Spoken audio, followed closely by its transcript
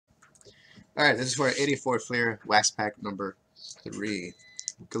All right, this is for 84 Fleer Wax Pack number 3.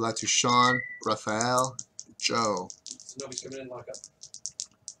 Good luck to Sean, Raphael, Joe. So nobody's coming in lock up.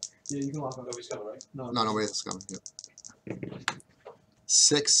 Yeah, you can lock up. Nobody's coming, right? No, No, nobody's else coming. Yep.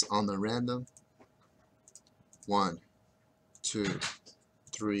 6 on the random. 1, 2,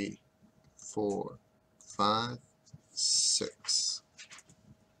 3, 4, 5, 6.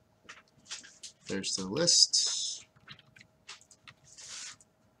 There's the list.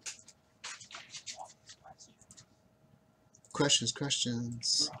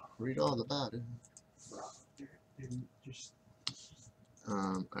 Questions. Read all about it. Just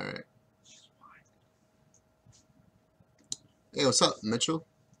All right. Hey, what's up, Mitchell?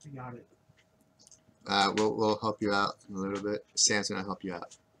 you got it. We'll help you out in a little bit. Sam's gonna help you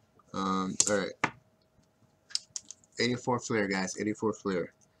out. All right. 84 Fleer, guys. 84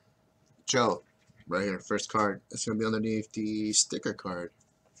 Fleer. Joe, right here, first card. It's gonna be underneath the sticker card.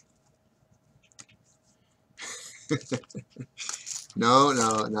 No,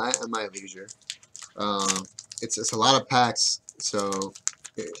 not at my leisure. It's a lot of packs, so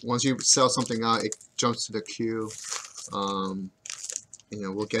once you sell something out, it jumps to the queue. You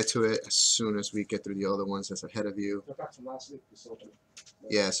know, we'll get to it as soon as we get through the other ones that's ahead of you. The packs from last week we sold them.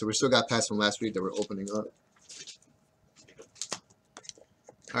 Yeah, so we still got packs from last week that we're opening up.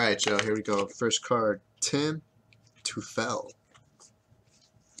 All right, Joe, here we go. First card, Tim Tufel.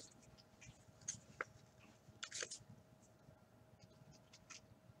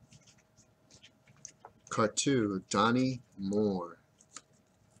 Card 2, Donnie Moore.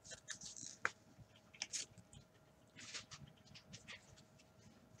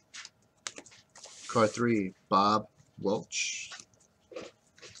 Card 3, Bob Welch.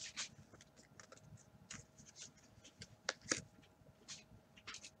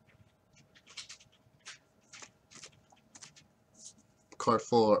 Card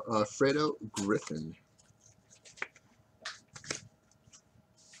 4, Alfredo Griffin.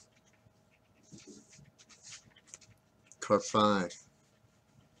 Card 5,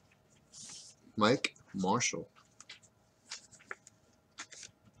 Mike Marshall.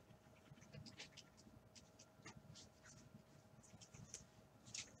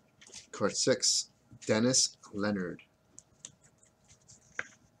 Card 6, Dennis Leonard.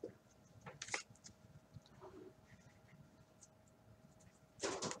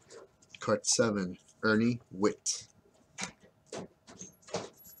 Card 7, Ernie Witt.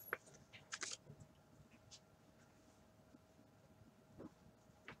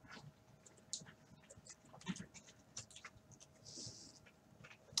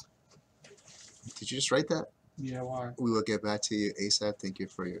 Did you just write that? Yeah, why? We will get back to you ASAP. Thank you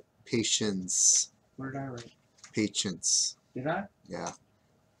for your patience. What did I write? Patience. Did I? Yeah.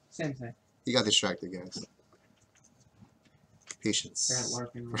 Same thing. You got distracted, guys. They're Patience.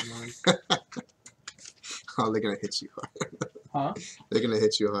 working with mine. Oh, they're gonna hit you hard. Huh? They're gonna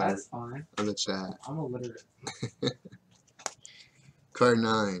hit you hard That's fine. on the chat. I'm illiterate. Card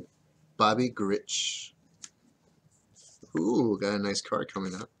 9, Bobby Grich. Ooh, got a nice card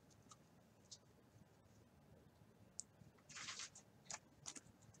coming up.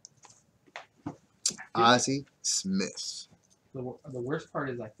 Ozzie Smith. The worst part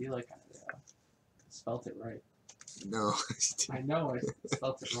is I feel like I spelt it right. No, I know I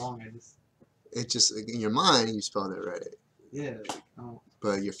spelt it wrong. I just it just in your mind you spelled it right, yeah. Like, oh,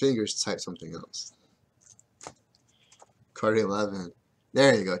 but your fingers type something else. Card 11.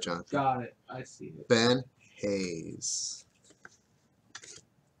 There you go, Jonathan. got it. I see it. Ben Hayes.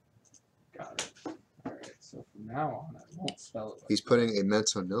 Got it. All right. So from now on, I won't spell it. Like He's putting a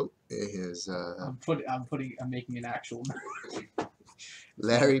mental note in his I'm making an actual.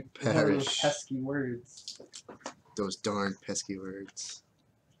 Larry One of those Parrish. pesky words. Those darn pesky words.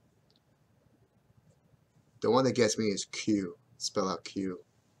 The one that gets me is Q. Spell out Q.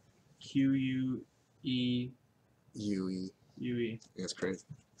 QUEUE. UE. That's crazy.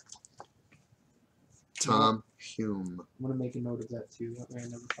 Tom Hume. I'm gonna make a note of that too. That way I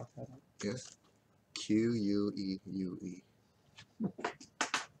never fuck that up. QUEUE.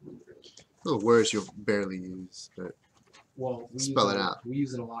 Little words you'll barely use, but Well, we Spell use it out. We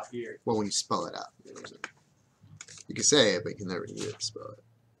use it a lot here. well, when you spell it out, you know what I'm saying? You can say it, but you can never use it to spell it.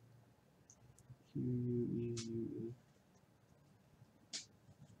 QUEUE.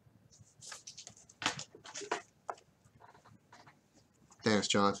 Thanks,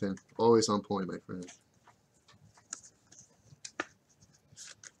 Jonathan. Always on point, my friend.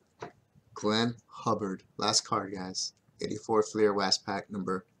 Glenn Hubbard. Last card, guys. 84 Fleer Wax Pack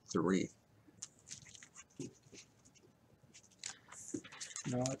number 3. You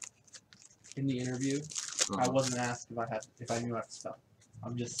know what? In the interview, I wasn't asked if I knew how to spell.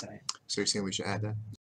 I'm just saying. So you're saying we should add that?